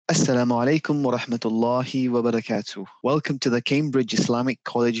Assalamu alaikum wa rahmatullahi wa barakatuh. Welcome to the Cambridge Islamic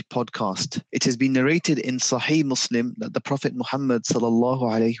College podcast. It has been narrated in Sahih Muslim that the Prophet Muhammad sallallahu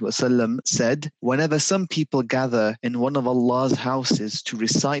alaihi wasallam said, whenever some people gather in one of Allah's houses to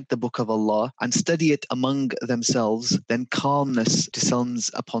recite the book of Allah and study it among themselves, then calmness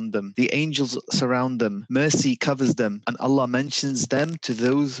descends upon them. The angels surround them, mercy covers them, and Allah mentions them to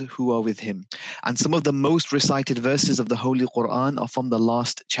those who are with him. And some of the most recited verses of the Holy Quran are from the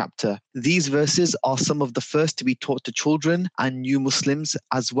last chapter. These verses are some of the first to be taught to children and new Muslims,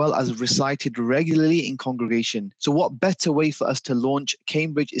 as well as recited regularly in congregation. So what better way for us to launch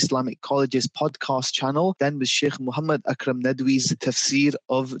Cambridge Islamic College's podcast channel than with Sheikh Muhammad Akram Nadwi's tafsir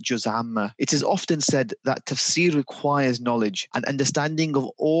of Juz Amma. It is often said that tafsir requires knowledge and understanding of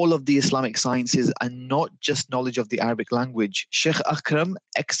all of the Islamic sciences and not just knowledge of the Arabic language. Sheikh Akram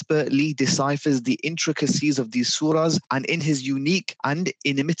expertly deciphers the intricacies of these surahs and in his unique and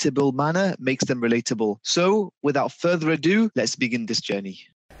inimitable manner makes them relatable. So without further ado, let's begin this journey.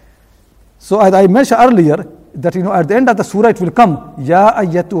 So as I mentioned earlier, that at the end of the surah it will come, Ya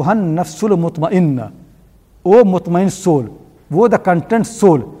ayyatuhan nafsul mutma'inna, O mutmain soul, O the content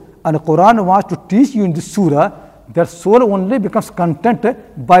soul. And the Quran wants to teach you in this surah that soul only becomes content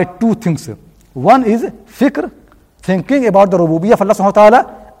by two things. One is fikr, thinking about the rububiyyah of Allah subhanahu wa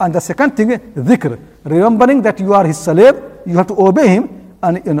ta'ala, and the second thing is dhikr, remembering that you are his slave, you have to obey him.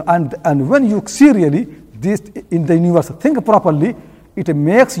 And when you see really this in the universe, think properly, it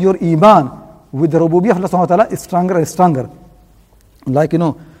makes your iman with the rububiyyah of Allah subhanahu wa ta'ala stronger and stronger. Like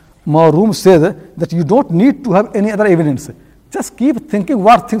Maroom says that you don't need to have any other evidence. Just keep thinking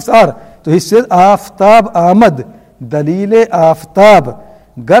what things are. So he says, Aftab Ahmad, Dalile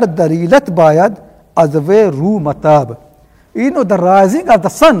Aftab, Gar Dalilat Bayad, Azwe Ru Matab. The rising of the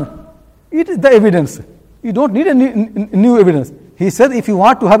sun, it is the evidence. You don't need any new evidence. He said, if you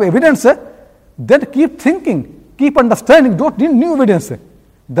want to have evidence, then keep thinking, keep understanding, don't need new evidence.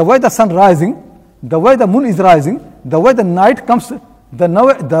 The way the sun rising, the way the moon is rising, the way the night comes, the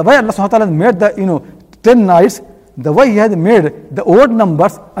way Allah subhanahu wa ta'ala made the 10 nights, the way he has made the odd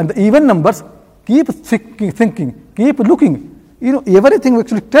numbers and the even numbers, keep thinking, keep looking. Everything will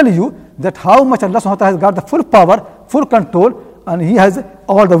actually tell you that how much Allah subhanahu wa ta'ala has got the full power, full control, and he has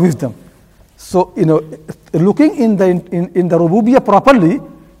all the wisdom. So, looking in the rububiyyah properly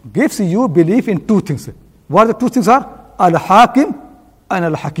gives you belief in two things. What the two things are? Al-Hakim and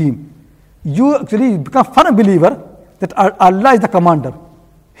Al-Hakim. You actually become a firm believer that Allah is the commander.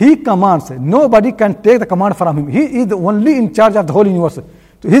 He commands. Nobody can take the command from him. He is the only in charge of the whole universe.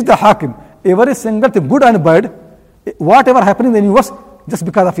 So he is the Hakim. Every single thing, good and bad, whatever happening in the universe, just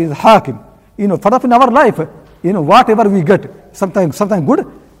because of his Hakim. For in our life, whatever we get, sometimes good,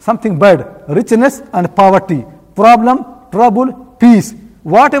 something bad, richness and poverty, problem, trouble, peace.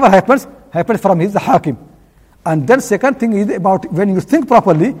 Whatever happens from his Hakim. And then second thing is about when you think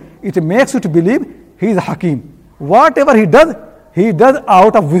properly, it makes you to believe he is Hakim. Whatever he does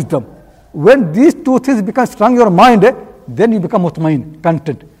out of wisdom. When these two things become strong in your mind, then you become mutmain,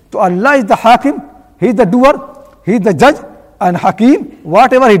 content. So Allah is the Hakim, he is the doer, he is the judge, and Hakim,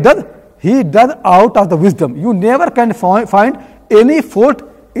 whatever he does out of the wisdom. You never can find any fault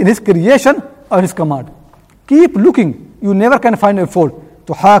in his creation or his command. Keep looking, you never can find a fault.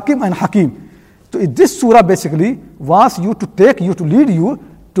 So Hakim and Hakim. So this surah basically wants you to lead you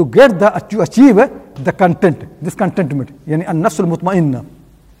to achieve the content, this contentment. Yani an-nafsul mutma'inna.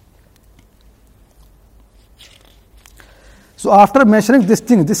 So after mentioning this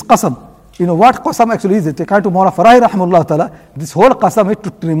thing, this qasam, what qasam actually is? According to Mawlana Farahi rahimahullah ta'ala, this whole qasam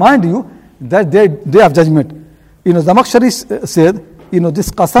is to remind you that day of judgment. Zamakhshari said, this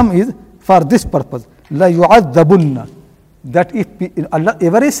qasam is for this purpose. La yu'adzabunna. That if Allah,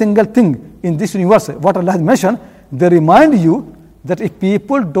 every single thing in this universe, what Allah has mentioned, they remind you that if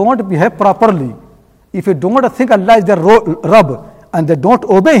people don't behave properly, if you don't think Allah is their Rabb and they don't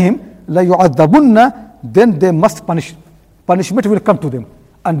obey him, la yu'adzabunna, then they must punish. Punishment will come to them.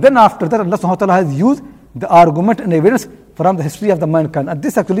 And then after that, Allah subhanahu wa ta'ala has used the argument and evidence from the history of the mankind. And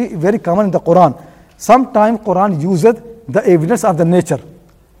this actually very common in the Quran. Sometimes Quran uses the evidence of the nature,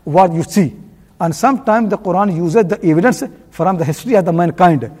 what you see. And sometimes the Quran uses the evidence from the history of the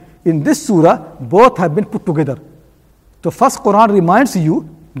mankind. In this surah, both have been put together. So first Quran reminds you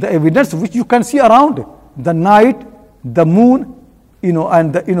the evidence which you can see around, the night, the moon,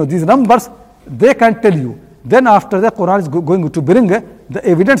 and these numbers, they can tell you. Then after that, Quran is going to bring the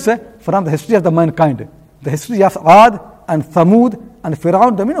evidence from the history of the mankind, the history of Ad and Thamud and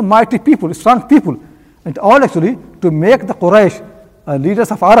Firaun, the mighty people, strong people, and all actually to make the Quraysh, leaders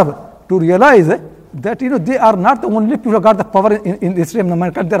of Arab, to realize that they are not the only people who got the power in history of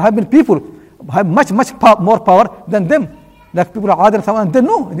mankind. There have been people who have much more power than them, like people of Ad and Thamud, and they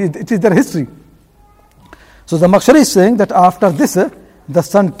know it is their history. So the Makhshari is saying that after this, the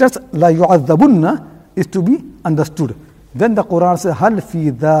sentence la yu'adhabunna is to be understood. Then the Quran says, hal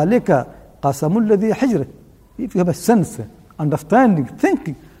fi dhalika qasamul ladhi hijr. If you have a sense, understanding,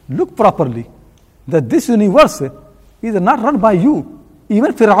 thinking, look properly, that this universe is not run by you.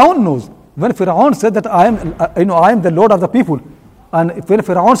 Even Fir'aun knows. When Fir'aun said that I am the Lord of the people, and when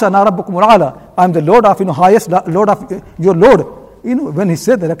Fir'aun said, Ana rabbukum al-a'la, I am the Lord of highest Lord of your Lord. When he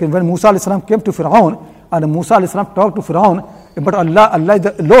said that, like when Musa alayhi salam came to Fir'aun, and Musa alayhi salam talked to Fir'aun, but Allah is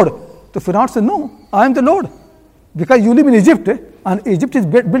the Lord. So Fir'aun said, no, I am the Lord. Because you live in Egypt, and Egypt is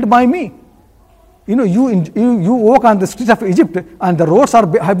built by me. You walk on the streets of Egypt, and the roads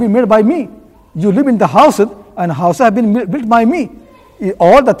have been made by me. You live in the houses, and houses have been built by me.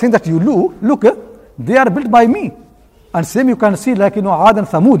 All the things that you look, they are built by me. And same you can see, like Ad and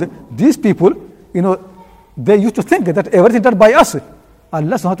Thamud, these people, they used to think that everything done by us.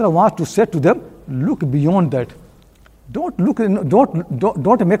 Allah subhanahu wa ta'ala wants to say to them, look beyond that. Don't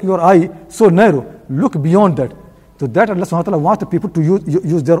make your eye so narrow. Look beyond that. So that Allah subhanahu wa ta'ala wants the people to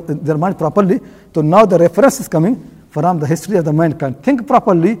use their mind properly. So now the reference is coming from the history of the mankind. Think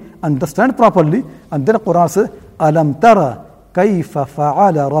properly, understand properly, and then the Quran says, Alam tara kayfa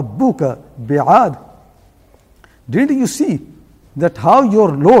fa'ala rabbuka bi'ad. Didn't you see that how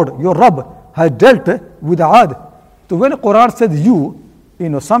your Lord, your Rabb, has dealt with Ad? So when the Quran says you,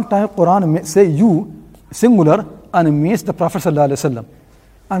 sometimes Quran may say you, singular, and means the Prophet sallallahu alaihi wasallam.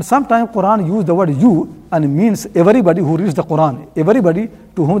 And sometimes Quran use the word you and means everybody who reads the Quran, everybody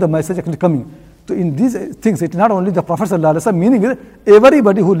to whom the message actually coming. So in these things, it's not only the Prophet sallallahu alaihi wasallam, meaning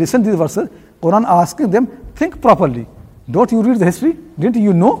everybody who listens to these verses, Quran asking them, think properly. Don't you read the history? Didn't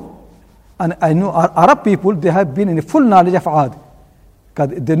you know? And I know our Arab people, they have been in full knowledge of Ad.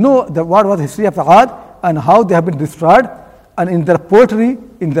 Because they know what was the history of Ad and how they have been destroyed. And in their poetry,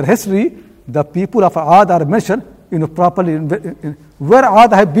 in their history, the people of Ad are mentioned properly. Where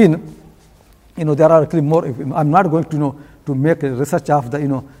Ad have been, there are actually more. I'm not going to make a research of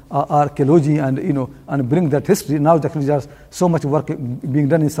the archaeology and bring that history. Now actually there's so much work being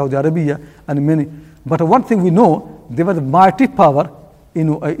done in Saudi Arabia and many. But one thing we know, there was a mighty power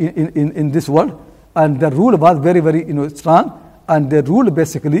in this world, and their rule was very, very strong, and they ruled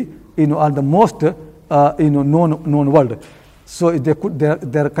basically on the most known world. So they could,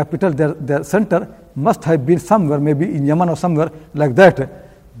 their capital, their center must have been somewhere, maybe in Yemen or somewhere like that.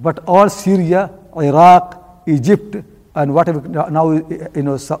 But all Syria, Iraq, Egypt, and whatever now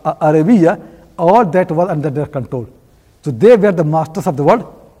Arabia, all that was under their control. So they were the masters of the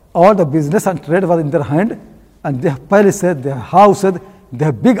world. All the business and trade was in their hand, and they have palaces, they have houses, they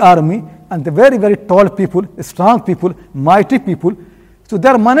have big army, and the very, very tall people, strong people, mighty people. So they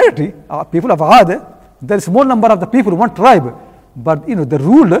are minority, people of Ad. There is small number of the people, one tribe, but they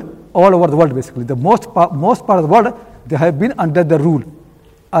rule all over the world basically. The most part of the world, they have been under the rule,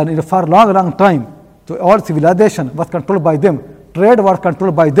 and for a long time. So all civilization was controlled by them, trade was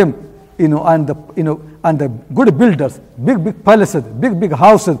controlled by them, and the good builders, big palaces, big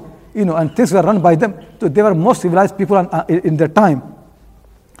houses, and things were run by them. So they were most civilized people in their time.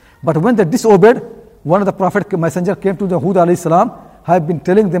 But when they disobeyed, one of the prophet messenger came to the Hud alayhi salam, have been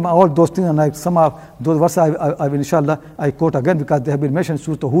telling them all those things, and some of those verses I will inshallah I quote again because they have been mentioned in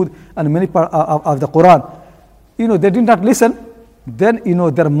Surah Hud and many parts of the Quran. They did not listen. Then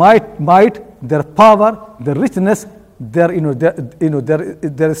their might, their power, their richness, their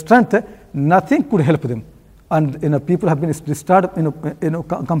strength, nothing could help them, and people have been destroyed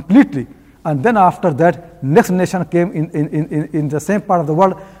completely. And then after that, next nation came in the same part of the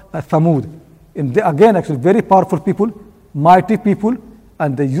world, Thamud. And they again actually very powerful people, mighty people,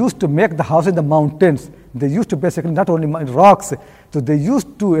 and they used to make the house in the mountains. They used to basically not only rocks, so they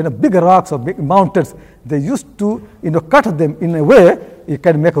used to big rocks or big mountains. They used to cut them in a way you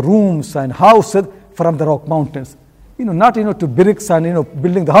can make rooms and houses from the rock mountains. Not to bricks and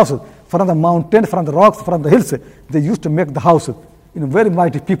building the houses from the mountains, from the rocks, from the hills. They used to make the houses. Very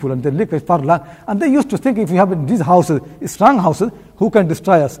mighty people, and they lived far long. And they used to think if we have these houses, strong houses, who can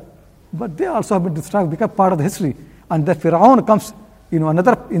destroy us? But they also have been destroyed because part of the history. And that Fir'aun comes,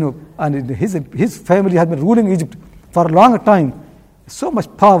 another, and his family has been ruling Egypt for a long time. So much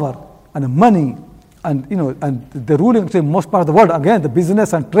power and money, and and the ruling most part of the world. Again, the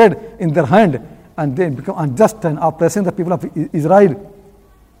business and trade in their hand, and they become unjust and oppressing the people of Israel.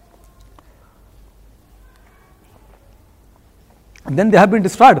 And then they have been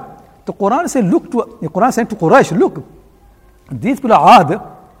destroyed. The Quran says, Quran said to Quraysh, look, these people are Ad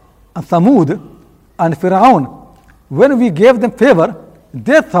and Thamud, and Fir'aun, when we gave them favor,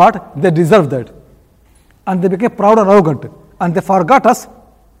 they thought they deserved that. And they became proud and arrogant. And they forgot us.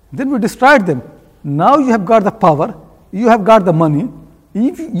 Then we destroyed them. Now you have got the power. You have got the money.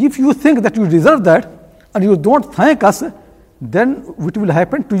 If you think that you deserve that and you don't thank us, then what will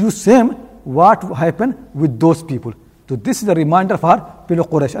happen to you same what happened with those people. So this is a reminder for fellow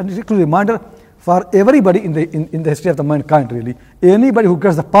Quraysh, and it's a reminder for everybody in the history of the mankind really. Anybody who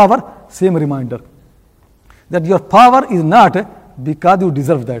gets the power, same reminder. That your power is not because you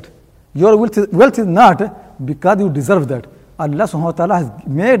deserve that. Your wealth is not because you deserve that. Allah subhanahu wa ta'ala has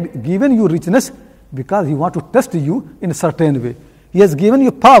given you richness because He wants to test you in a certain way. He has given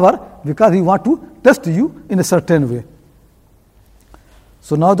you power because He wants to test you in a certain way.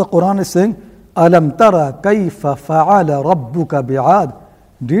 So now the Quran is saying, Alam tara kayfa fa'ala rabbuka bi'ad.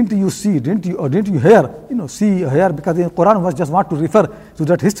 Didn't you see, didn't you hear? See, hear, because in Quran was just want to refer to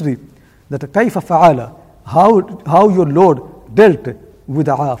that history. That kayfa fa'ala, how your Lord dealt with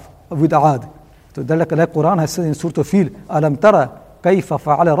Aad. So that like Quran has said in Surah Al-Fil, Alam tara kayfa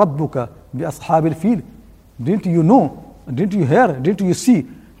fa'ala rabbuka bi ashabil fil. Didn't you know? Didn't you hear? Didn't you see?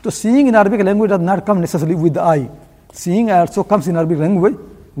 So seeing in Arabic language does not come necessarily with the eye. Seeing also comes in Arabic language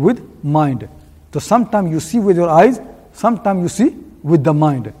with mind. So sometimes you see with your eyes, sometimes you see with the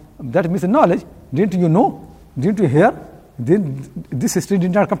mind. That means knowledge. Didn't you know? Didn't you hear? This history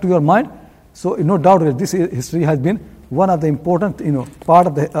did not come to your mind. So no doubt that this history has been one of the important part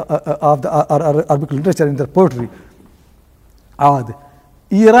of the Arabic literature in the poetry. Aad.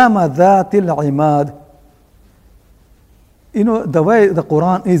 Irama dhatil imad. The way the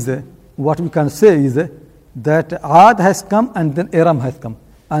Quran is, what we can say is that Aad has come and then Iram has come.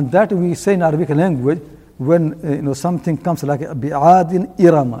 And that we say in Arabic language when something comes like bi'adin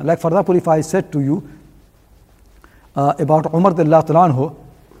Irama. Like for example, if I said to you about Umar radiallahu anhu,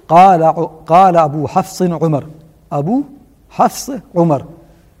 قال أبو حفص عمر. Abu Hafs Umar.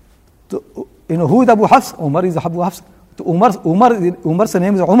 Who is Abu Hafs? Umar is Abu Hafs. Umar's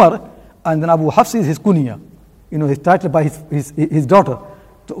name is Umar, and then Abu Hafs is his kunya. He's titled by his daughter.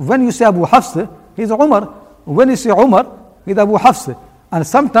 So when you say Abu Hafs, he is Umar. When you say Umar, he is Abu Hafs. And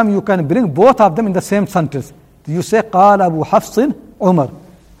sometimes you can bring both of them in the same sentence. You say قال Abu Hafs Umar.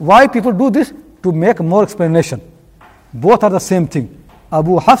 Why people do this? To make more explanation. Both are the same thing.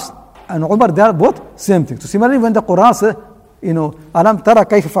 Abu Hafs and Umar, they are both same thing. So similarly, when the Quran says, Alam tara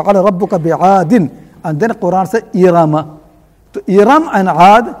kayfa fa'ala rabbuka bi'adin, and then Quran says Irama. So Iram and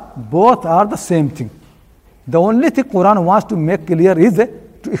Aad, both are the same thing. The only thing Quran wants to make clear is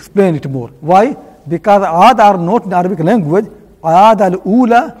to explain it more. Why? Because Aad are not in Arabic language, Aad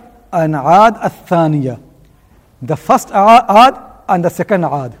al-Ula and Aad al-Thaniya. The first Aad and the second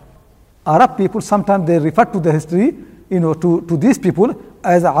Aad. Arab people, sometimes they refer to the history, to these people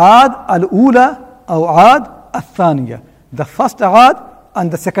as Aad al-Ula or Aad al-Thaniya. The first Aad and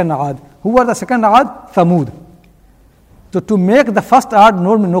the second Aad. Who are the second Aad? Thamud. So to make the first Aad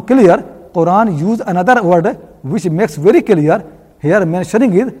no clear, Quran used another word which makes very clear. Here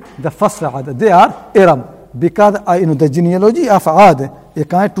mentioning is the first Aad. They are Iram. Because the genealogy of Aad,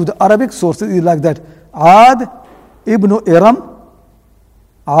 according to the Arabic sources, is like that. Aad ibn Iram,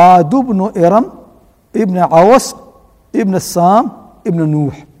 Aad ibn Iram, ibn Awas, ibn Sam, ibn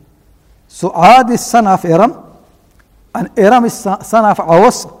Nuh. So Aad is son of Iram, and Iram is son of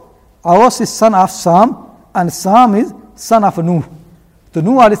Awas. Awas is son of Sam, and Sam is son of Nuh. So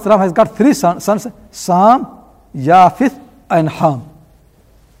Nuh alayhi salam has got three sons, Sam, Yafith, and Ham.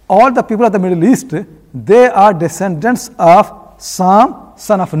 All the people of the Middle East, they are descendants of Sam,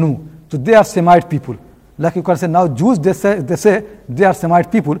 son of Nuh. So they are Semite people. Like you can say now Jews, they say they are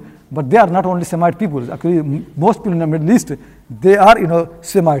Semite people, but they are not only Semite people. Actually, most people in the Middle East, they are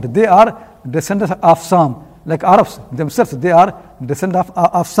Semite. They are descendants of Sam. Like Arabs themselves, they are descendants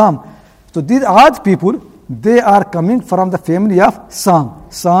of Sam. So these Aad people, they are coming from the family of Sam.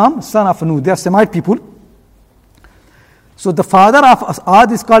 Sam, son of Nuh. They are Semite people. So the father of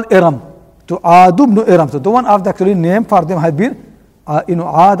Aad is called Iram. So Aad ibn Iram. So the one of the actually name for them has been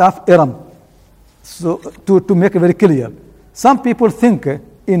Aad of Iram. So to make it very clear, some people think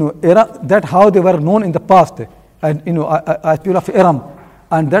Iram, that how they were known in the past, and as people of Iram,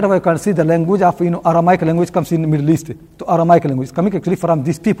 and that way you can see the language of Aramaic language comes in the Middle East. So Aramaic language coming actually from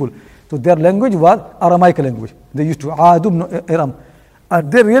these people. So their language was Aramaic language. They used to Aad ibn Iram,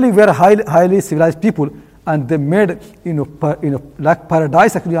 and they really were highly civilized people. And they made, like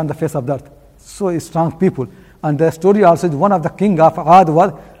paradise actually on the face of the earth. So strong people. And the story also is one of the king of Aad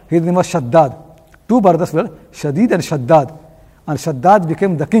was, his name was Shaddad. Two brothers were Shadid and Shaddad. And Shaddad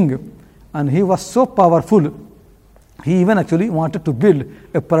became the king. And he was so powerful, he even actually wanted to build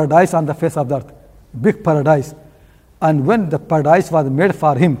a paradise on the face of the earth. big paradise. And when the paradise was made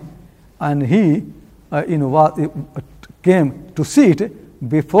for him, and he came to see it,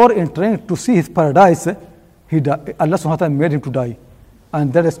 before entering to see his paradise, he died. Allah subhanahu wa ta'ala made him to die.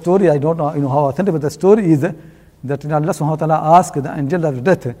 And that story, I don't know how authentic, but the story is that Allah subhanahu wa ta'ala asked the angel of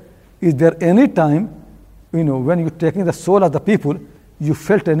death, is there any time, when you're taking the soul of the people, you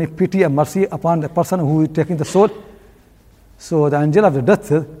felt any pity and mercy upon the person who is taking the soul? So the angel of the death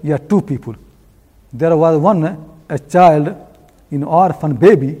said, yeah, two people. There was one, a child, orphan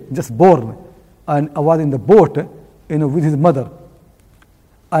baby, just born, and was in the boat, with his mother.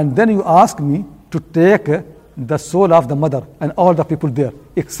 And then you ask me to take the soul of the mother and all the people there,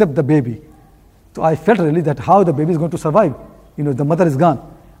 except the baby. So I felt really that how the baby is going to survive. The mother is gone.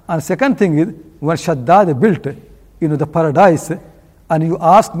 And second thing is, when Shaddad built, the paradise, and you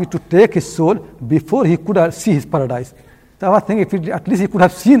asked me to take his soul before he could see his paradise. So I was thinking, if at least he could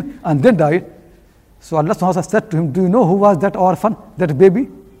have seen and then died. So Allah subhanahu wa ta'ala said to him, do you know who was that orphan, that baby?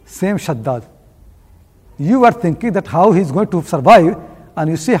 Same Shaddad. You were thinking that how he is going to survive, and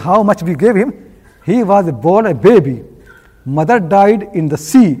you see how much we gave him. He was born a baby. Mother died in the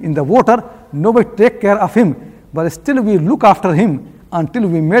sea, in the water. Nobody take care of him. But still we look after him until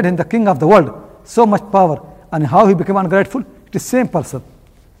we made him the king of the world. So much power. And how he became ungrateful? It is same person.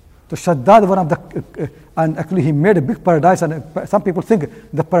 So Shaddad, one of the, and actually he made a big paradise. And some people think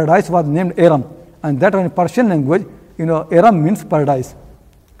the paradise was named Aram. And that in Persian language, Aram means paradise.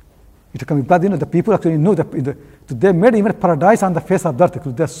 It can be, but the people actually know that they made even paradise on the face of the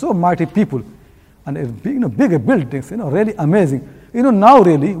earth. They are so mighty people. And big buildings, really amazing. Now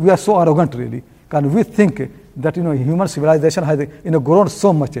really, we are so arrogant really. And we think that, human civilization has, grown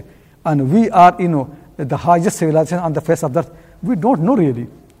so much. And we are, the highest civilization on the face of the earth. We don't know really.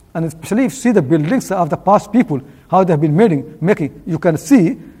 And especially if you see the buildings of the past people, how they have been making, you can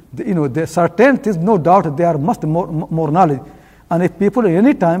see, the certain things, no doubt, they are much more knowledge. And if people,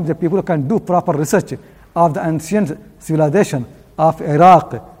 any time, the people can do proper research of the ancient civilization of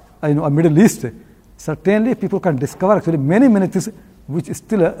Iraq, Middle East, certainly people can discover actually many things which is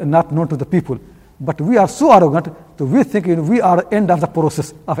still not known to the people. But we are so arrogant that we think we are end of the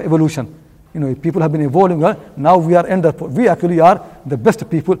process of evolution. People have been evolving, now we are end of, we actually are the best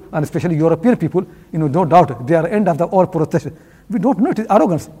people, and especially European people, no doubt, they are end of the all process. We don't know, it is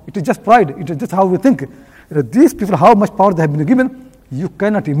arrogance, it is just pride, it is just how we think. These people, how much power they have been given, you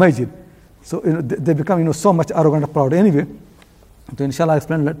cannot imagine. So they become so much arrogant and proud. Anyway, so inshallah I'll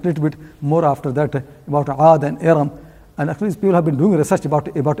explain a little bit more after that about Aad and Aram. And actually people have been doing research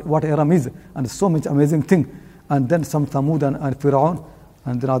about what Aram is, and so much amazing thing. And then some Thamud and Fir'aun,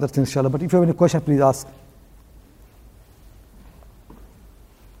 and then other things inshallah. But if you have any question, please ask.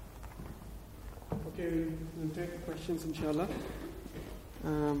 Okay, we'll take questions inshallah.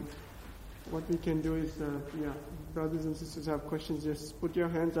 What we can do is, brothers and sisters have questions, just put your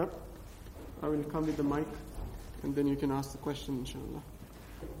hands up. I will come with the mic, and then you can ask the question, inshallah.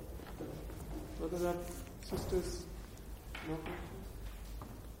 Brothers and sisters, no questions?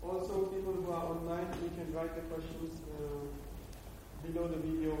 Also, people who are online, you can write the questions below the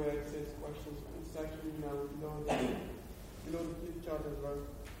video where it says questions. It's actually now below the flip chart as well.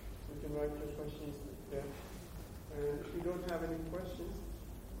 So you can write your questions there. And if you don't have any questions,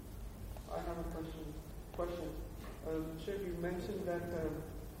 I have a question. Sheikh, you mentioned that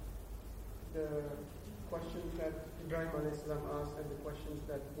the questions that Ibrahim a.s. asked and the questions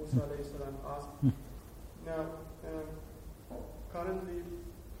that Musa a.s. asked. Now, currently,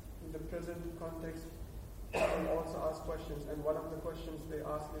 in the present context, people also ask questions, and one of the questions they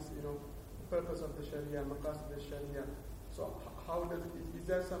ask is, the purpose of the Sharia, maqasid al-Sharia. So, is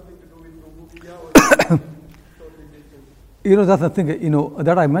there something to do with rububiyyah or is it totally different? That's the thing,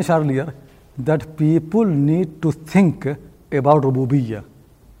 that I mentioned earlier, that people need to think about rububiyyah.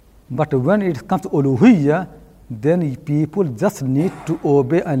 But when it comes to uluhiyyah, then people just need to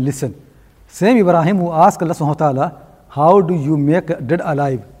obey and listen. Same Ibrahim who asked Allah subhanahu wa ta'ala, how do you make dead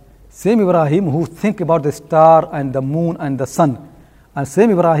alive? Same Ibrahim who think about the star and the moon and the sun. And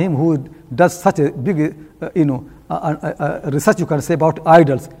same Ibrahim who does such a big, research you can say about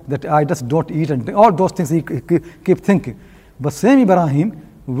idols, that idols don't eat and drink. All those things he keep thinking. But same Ibrahim,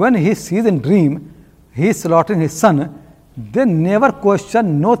 when he sees in dream, he is slaughtering his son, they never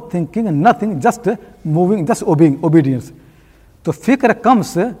question, no thinking, nothing, just moving, just obedience. So fikr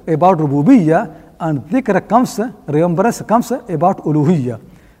comes about rububiyyah, and dhikr comes, remembrance comes about uluhiyyah.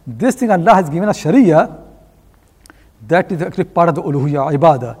 This thing Allah has given us Sharia, that is actually part of the uluhiyyah,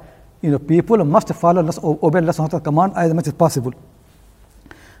 ibadah. People must follow, obey Allah's command as much as possible.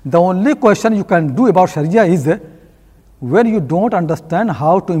 The only question you can do about Sharia is when you don't understand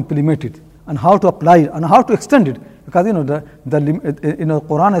how to implement it. and how to apply it and how to extend it. Because the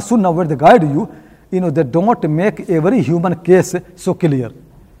Quran and Sunnah, where they guide you, they don't make every human case so clear.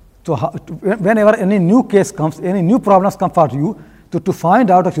 So whenever any new case comes, any new problems come for you, to find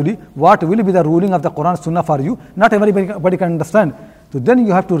out actually what will be the ruling of the Quran Sunnah for you, not everybody can understand. So then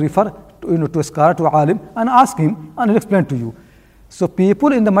you have to refer to a scholar, to alim, and ask him, and he'll explain to you. So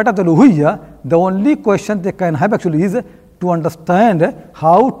people in the matter of the uluhiyya, the only question they can have actually is to understand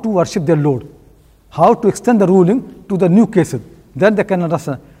how to worship their Lord, how to extend the ruling to the new cases. Then they can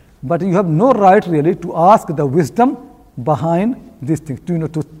understand. But you have no right really to ask the wisdom behind these things.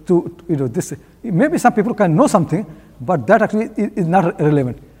 This. Maybe some people can know something, but that actually is not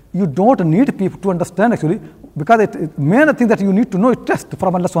relevant. You don't need people to understand actually, because the main thing that you need to know is test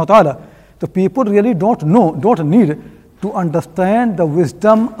from Allah subhanahu wa ta'ala. The people really don't need to understand the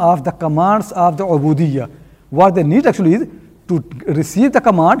wisdom of the commands of the ubudiyya. What they need actually is to receive the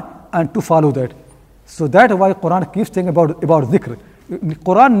command and to follow that. So that's why Quran keeps saying about dhikr.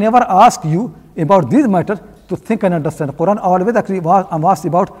 Quran never asks you about these matters to think and understand. Quran always actually asks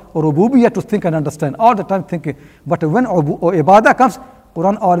about rububiyya to think and understand, all the time thinking. But when ibadah comes,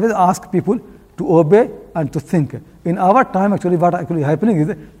 Quran always asks people to obey and to think. In our time actually what actually happening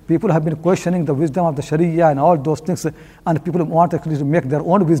is people have been questioning the wisdom of the Sharia and all those things, and people want actually to make their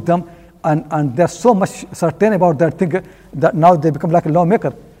own wisdom, and they're so much certain about that thing that now they become like a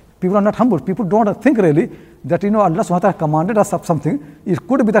lawmaker. People are not humble. People don't think really that Allah subhanahu wa ta'ala commanded us of something. It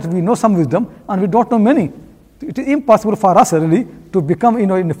could be that we know some wisdom and we don't know many. It is impossible for us really to become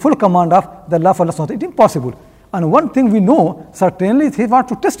in full command of the law of Allah subhanahu wa ta'ala. It is impossible. And one thing we know certainly is He wants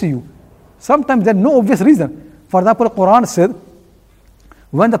to test you. Sometimes there is no obvious reason. For example, Quran said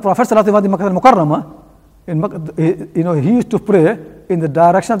when the Prophet sallallahu alaihi wasallam, he used to pray in the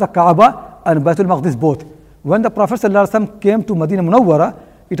direction of the Kaaba and Baitul Maqdis both. When the Prophet sallallahu alaihi wasallam came to Medina Munawwara,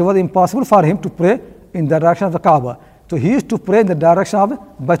 it was impossible for him to pray in the direction of the Kaaba. So he used to pray in the direction of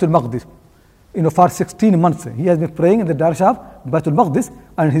Baitul Maqdis. For 16 months, he has been praying in the direction of Baitul Maqdis,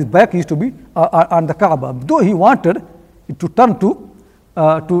 and his back used to be on the Kaaba. Though he wanted to turn to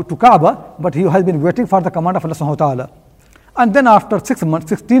Kaaba, but he has been waiting for the command of Allah subhanahu wa ta'ala. And then after 16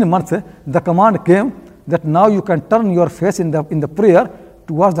 months, the command came that now you can turn your face in the prayer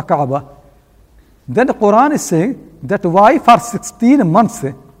towards the Kaaba. Then the Quran is saying that why for 16 months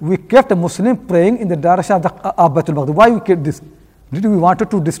we kept a Muslim praying in the direction of Baitul Maqdis. Why we kept this? Did we wanted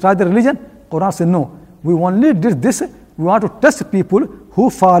to destroy the religion? Quran said no. We only did this. We want to test people who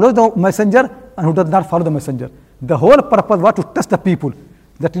follow the messenger and who does not follow the messenger. The whole purpose was to test the people.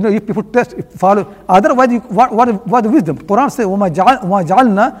 That if people follow, otherwise what wisdom? Quran says, وَمَا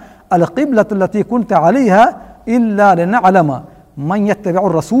جَعَلْنَا الْقِبْلَةَ الَّتِي كُنْتَ عَلَيْهَا إِلَّا لِنَعْلَمَ مَنْ يَتَّبِعُ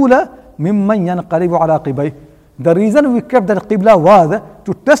الرَّسُولَ مِمَّنْ يَنْقَلِبُ عَلَى قِبَيْهِ. The reason we kept that Qibla was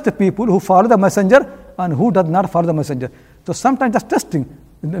to test the people who follow the messenger and who does not follow the messenger. So sometimes just testing,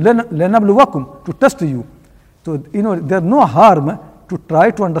 لَنَبْلُوَكُمْ, to test you. So there's no harm to try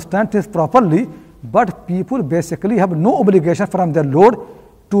to understand things properly, but people basically have no obligation from their Lord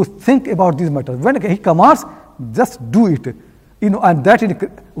to think about these matters. When He commands, just do it. And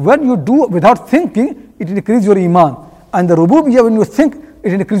that when you do without thinking, it increases your iman. And the rububiyyah, when you think,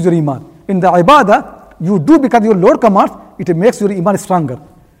 it increases your iman. In the ibadah, you do because your Lord commands, it makes your iman stronger.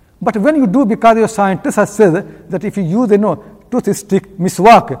 But when you do because your scientist has said that if you use toothstick,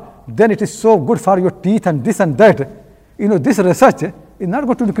 miswak, then it is so good for your teeth and this and that. This research is not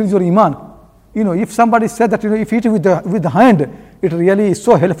going to increase your iman. If somebody said that if you eat with the hand, it really is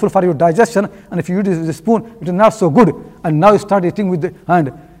so helpful for your digestion, and if you eat with a spoon, it is not so good. And now you start eating with the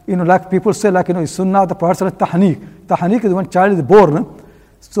hand. Like people say, Sunnah of the Prophet tahniq. Tahniq is when child is born.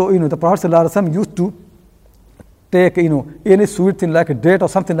 So the Prophet used to take any sweet thing like a date or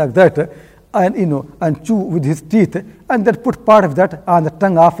something like that, and chew with his teeth, and then put part of that on the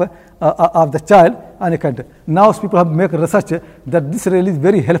tongue of the child, and now people have made research that this really is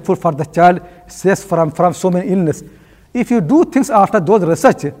very helpful for the child, saves from so many illness. If you do things after those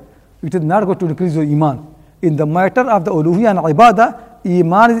research, it is not going to increase your iman. In the matter of the uluhiyya and ibadah,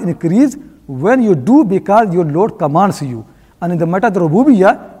 iman is increased when you do because your Lord commands you. And in the matter of the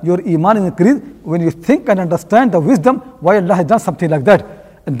rububiyyah, your iman is increased when you think and understand the wisdom why Allah has done something like that.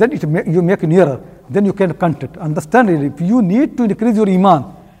 And then you make nearer. Then you can content. Understand it. If you need to increase your iman.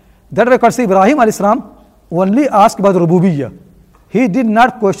 That way, say Ibrahim alayhi salam only asked about the rububiyyah. He did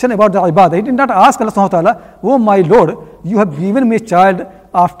not question about the ibadah. He did not ask Allah subhanahu wa ta'ala, oh my Lord, you have given me a child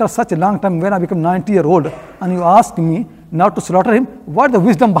after such a long time when I become 90-year-old, and you ask me now to slaughter him. What is the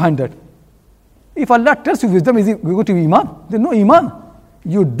wisdom behind that? If Allah tells you wisdom, is it going to be iman? There is no iman.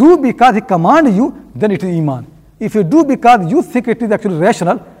 You do because He commands you, then it is iman. If you do because you think it is actually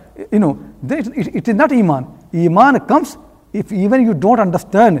rational, it is not Iman. Iman comes if even you don't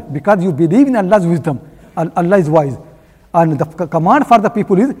understand, because you believe in Allah's wisdom. Allah is wise. And the command for the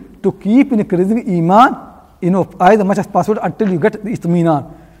people is to keep increasing Iman, as much as possible until you get Itminan.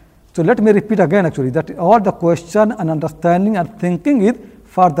 So let me repeat again actually, that all the question and understanding and thinking is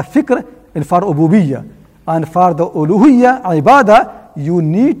for the fikr and for ububiyyah. And for the uluhiyyah, ibadah, you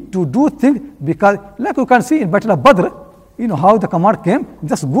need to do things, because like you can see in Battle of Badr, how the command came,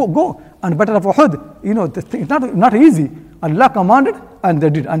 just go. And Battle of Uhud, it's not easy. Allah commanded and they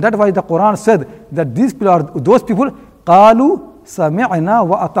did. And that's why the Quran said that those people, قَالُوا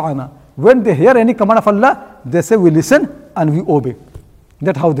سَمِعْنَا وَأَطَعْنَا. When they hear any command of Allah, they say we listen and we obey.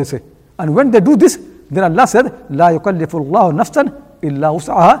 That's how they say. And when they do this, then Allah said, لَا يُكَلِّفُ اللَّهُ نَفْسًا إِلَّا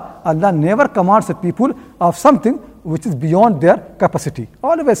وُسْعَهَا. Allah never commands the people of something which is beyond their capacity.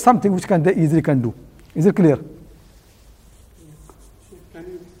 Always something which they easily can do. Is it clear? Can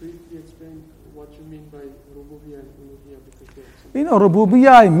you briefly explain what you mean by rububiyyah and uluhiyyah?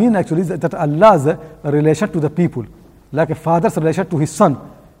 Rububiyyah, I mean actually that Allah's relation to the people, like a father's relation to his son.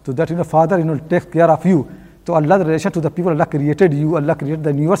 So that father takes care of you. So Allah's relation to the people, Allah created you, Allah created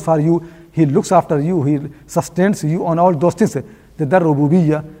the universe for you, He looks after you, He sustains you on all those things. That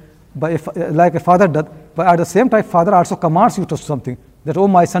rububiyyah, like a father does. But at the same time, father also commands you to something. That, oh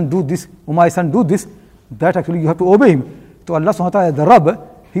my son, do this, oh my son, do this. That actually you have to obey him. So Allah subhanahu wa ta'ala, the Rabb,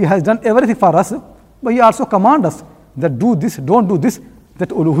 He has done everything for us, but He also commands us that do this, don't do this, that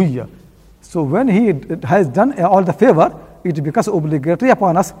uluhiyyah. So when He has done all the favor, it becomes obligatory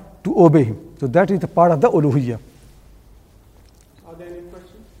upon us to obey Him. So that is the part of the uluhiyyah. Are there any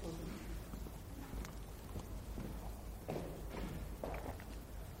questions?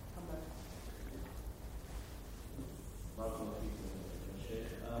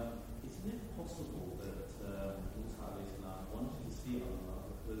 Isn't it possible that Musa wanted to see Allah,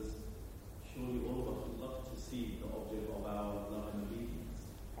 because surely all of us would love to see the object of our love and obedience?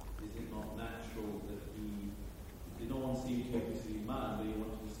 Is it not natural that he did not want to see him to see man, but he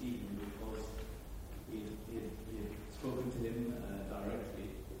wanted to see him because he had spoken to him directly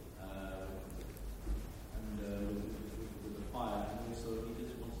and with the fire, and also he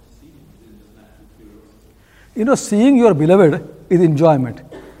just wanted to see him. It was just natural curiosity. Seeing your beloved is enjoyment.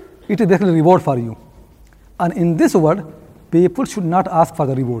 It is basically reward for you. And in this world, people should not ask for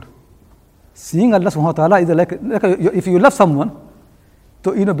the reward. Seeing Allah subhanahu wa ta'ala is like if you love someone,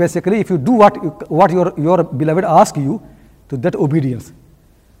 so basically if you do what your beloved asks you, to that obedience.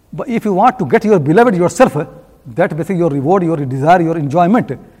 But if you want to get your beloved yourself, that basically your reward, your desire, your enjoyment.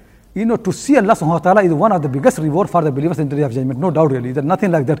 To see Allah subhanahu wa ta'ala is one of the biggest reward for the believers in the day of judgment. No doubt really. There's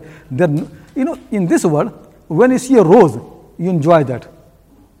nothing like that. In this world, when you see a rose, you enjoy that.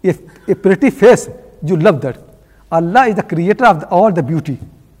 If a pretty face, you love that. Allah is the creator of all the beauty.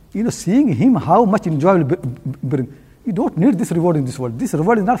 Seeing Him, how much enjoy will bring. You don't need this reward in this world. This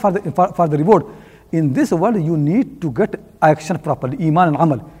reward is not for the reward. In this world, you need to get action properly, Iman and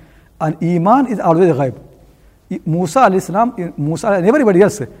Amal. And Iman is always ghaib. Musa alayhi salam, Musa and everybody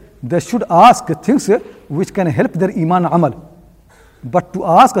else, they should ask things which can help their Iman and Amal. But to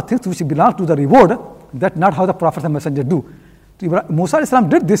ask things which belong to the reward, that's not how the Prophet and Messenger do. Musa alayhi salam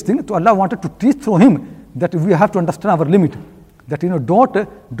did this thing, so Allah wanted to teach through him that we have to understand our limit. That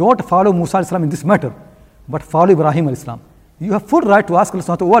don't follow Musa alayhi salam in this matter, but follow Ibrahim alayhi salam. You have full right to ask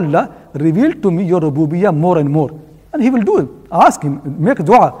Allah, oh Allah, reveal to me your rububiyyah more and more. And He will do it. Ask Him, make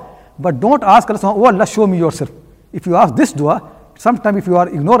dua. But don't ask Allah, oh Allah, show me yourself. If you ask this dua, sometimes if you are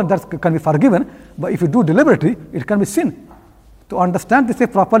ignorant, that can be forgiven. But if you do deliberately, it can be sin. To understand this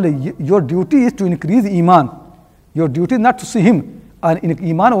properly, your duty is to increase Iman. Your duty is not to see Him. And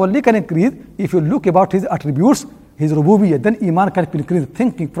Iman only can increase if you look about His attributes, His rububiyyah. Then Iman can increase,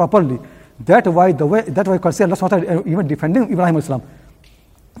 thinking properly. That's why you can see Allah SWT even defending Ibrahim alayhi salam.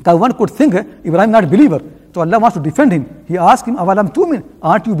 Because one could think Ibrahim not a believer. So Allah wants to defend him. He asked him, Awalam tu'min,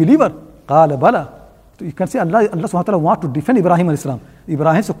 aren't you a believer? Qala bala. So you can see Allah SWT wants to defend Ibrahim alayhi salam.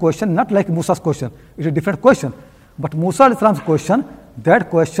 Ibrahim's question, not like Musa's question. It's a different question. But Musa alayhi salam's question, that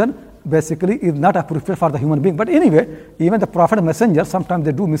question basically is not appropriate for the human being. But anyway, even the Prophet and Messenger, sometimes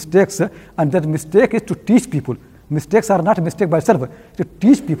they do mistakes, and that mistake is to teach people. Mistakes are not a mistake by itself. To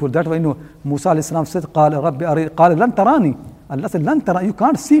teach people. That's why Musa alayhi salam said, Qala Rabbi Ari, Qala lan tarani. Allah said, lan tarani, you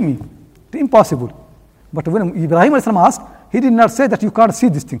can't see me. It's impossible. But when Ibrahim alayhi salam asked, he did not say that you can't see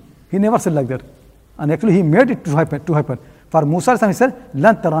this thing. He never said like that. And actually he made it to happen. For Musa alayhi salam, he said,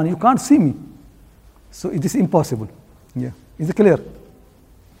 lan tarani, you can't see me. So it is impossible. Yeah. Is it clear?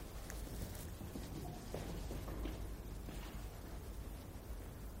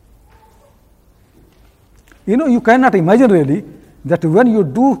 You cannot imagine really that when you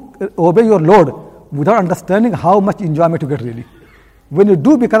do obey your Lord without understanding how much enjoyment you get really. When you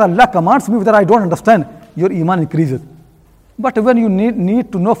do because Allah commands me that I don't understand, your iman increases. But when you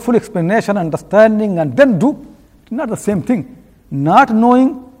need to know full explanation, understanding, and then do, it's not the same thing. Not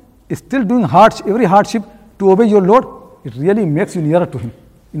knowing, still doing every hardship to obey your Lord, it really makes you nearer to Him.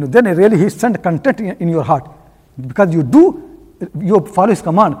 Then really He sends content in your heart. Because you follow His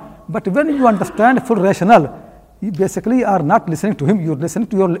command. But when you understand full rationale, you basically are not listening to Him. You're listening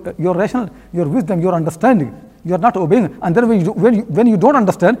to your rational, your wisdom, your understanding. You are not obeying. And then when you don't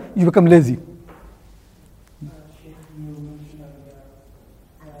understand, you become lazy.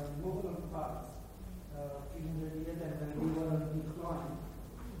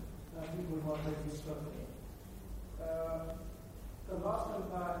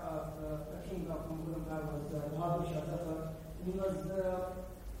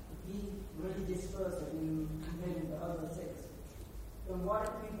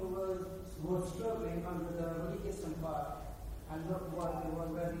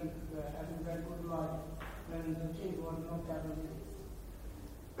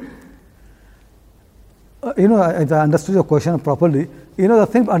 As I understood your question properly, the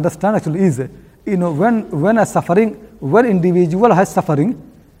thing to understand actually is, when a suffering, when individual has suffering,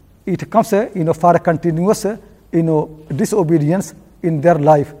 it comes, for a continuous, disobedience in their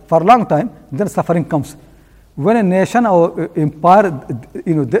life for a long time, then suffering comes. When a nation or empire,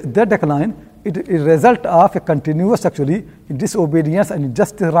 they decline, it is result of a continuous actually disobedience and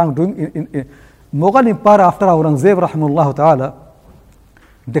injustice, wrongdoing. In Mughal Empire after Aurangzeb rahimahullah ta'ala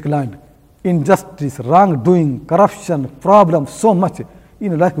declined. Injustice, wrongdoing, corruption, problems, so much,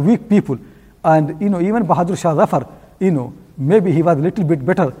 like weak people. And, even Bahadur Shah Zafar, maybe he was a little bit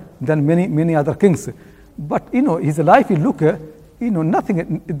better than many other kings. But, his life, you look,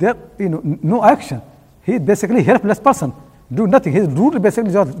 nothing, there, no action. He is basically a helpless person, do nothing. His rule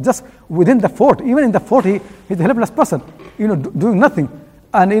basically just within the fort. Even in the fort, he is a helpless person, doing nothing.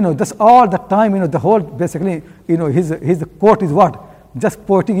 And, just all the time, the whole, basically, his court is what? Just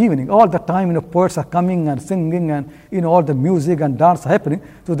poetic evening. All the time, poets are coming and singing and, all the music and dance happening.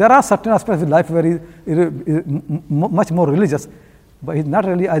 So there are certain aspects of life where he is much more religious, but he's not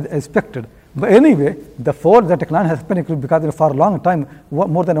really as expected. But anyway, the fall, the decline has happened because for a long time,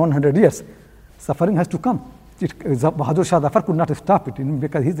 more than 100 years, suffering has to come. Bahadur Shah Zafar could not stop it,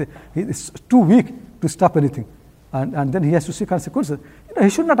 because he is too weak to stop anything. And then he has to see consequences. He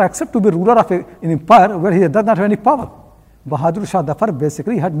should not accept to be ruler of an empire where he does not have any power. Bahadur Shah Zafar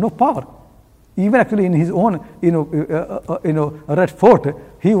basically had no power. Even actually in his own, Red Fort,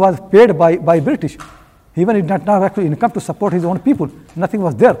 he was paid by British. Even he did not have actually income to support his own people. Nothing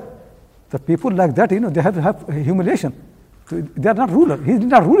was there. The people like that, they have to have humiliation. So they are not ruler. He did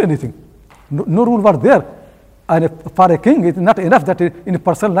not rule anything. No rule was there. And for a king, it is not enough that in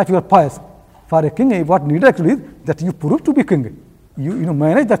personal life you are pious. For a king, what needed actually is that you prove to be king. You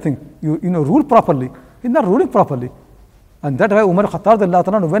manage that thing. You rule properly. He is not ruling properly. And that's why Umar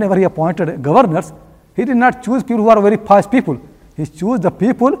Khattab, whenever he appointed governors, he did not choose people who are very pious people. He chose the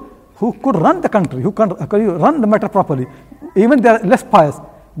people who could run the country, who can run the matter properly. Even they are less pious,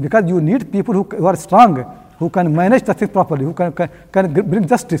 because you need people who are strong, who can manage the thing properly, who can bring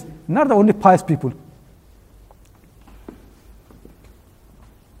justice, not the only pious people.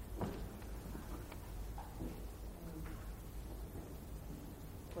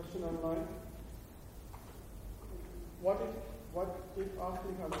 Question online. What if after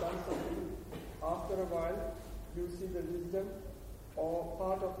you have done something, after a while you see the wisdom or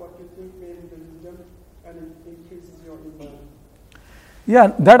part of what you think may be the wisdom, and it increases your iman? Yeah,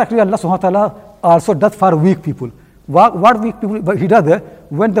 that actually Allah subhanahu wa ta'ala also does for weak people. What weak people, but He does,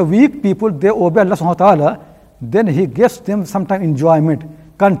 when the weak people, they obey Allah subhanahu wa ta'ala, then He gives them sometimes enjoyment,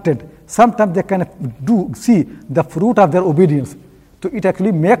 content. Sometimes they can see the fruit of their obedience. So it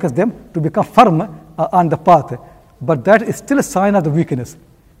actually makes them to become firm on the path. But that is still a sign of the weakness.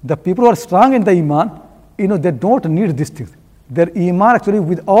 The people who are strong in the iman, they don't need these things. Their iman actually,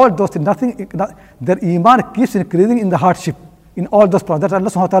 with all those things, their iman keeps increasing in the hardship, in all those problems. That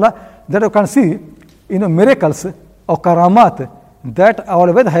Allah subhanahu wa ta'ala, that you can see, miracles or karamat, that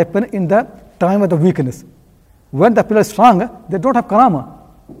always happen in the time of the weakness. When the people are strong, they don't have karama.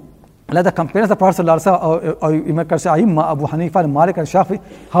 Like the companions of the Prophet or you may say Abu Hanifa and Malik and Shafi,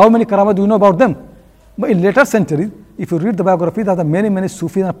 how many karama do you know about them? But in later centuries, if you read the biographies of the many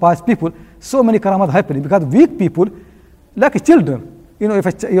Sufis and pious people, so many karamat happening, because weak people, like children,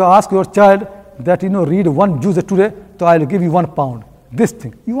 if you ask your child that, read one juz today, so I'll give you £1. This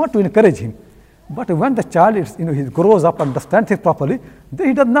thing, you want to encourage him. But when the child is, he grows up, understands things properly, then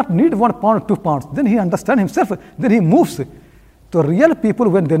he does not need £1, £2. Then he understands himself, then he moves. So real people,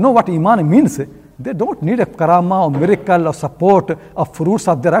 when they know what Iman means, they don't need a karama or miracle or support or fruits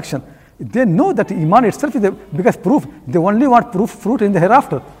of their action. They know that Iman itself is the biggest proof. They only want fruit in the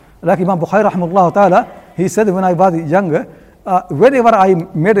hereafter. Like Imam Bukhari rahimahullah ta'ala, he said, when I was young, whenever I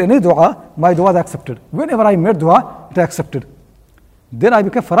made any dua, my dua was accepted. Whenever I made dua, it accepted. Then I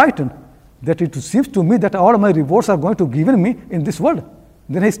became frightened that it seems to me that all my rewards are going to be given me in this world.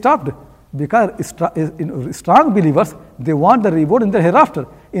 Then he stopped, because strong believers, they want the reward in the hereafter.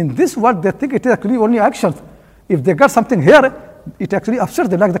 In this world, they think it is actually only actions. If they got something here, it actually upsets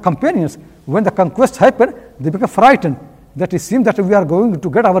them, like the companions. When the conquest happened, they become frightened that it seems that we are going to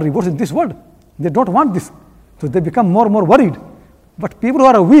get our rewards in this world. They don't want this. So they become more and more worried. But people who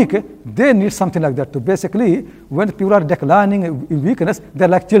are weak, they need something like that. So basically, when people are declining in weakness, they're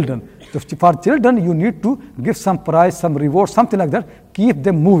like children. So for children, you need to give some prize, some reward, something like that, keep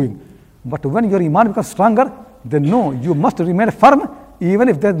them moving. But when your iman becomes stronger, then no, you must remain firm, even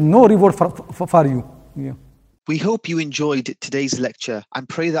if there's no reward for you. Yeah. We hope you enjoyed today's lecture and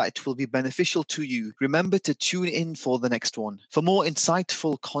pray that it will be beneficial to you. Remember to tune in for the next one. For more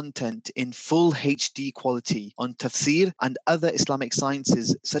insightful content in full HD quality on tafsir and other Islamic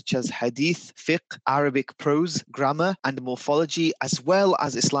sciences such as hadith, fiqh, Arabic prose, grammar and morphology, as well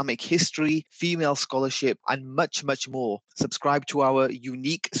as Islamic history, female scholarship and much, much more, subscribe to our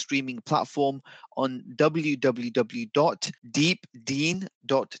unique streaming platform on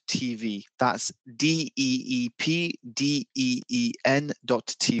www.deepdeen.tv. That's DEEPDEEN.tv.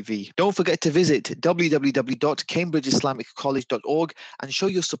 Don't forget to visit www.cambridgeislamiccollege.org and show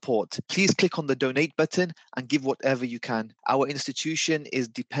your support. Please click on the donate button and give whatever you can. Our institution is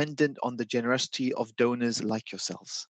dependent on the generosity of donors like yourselves.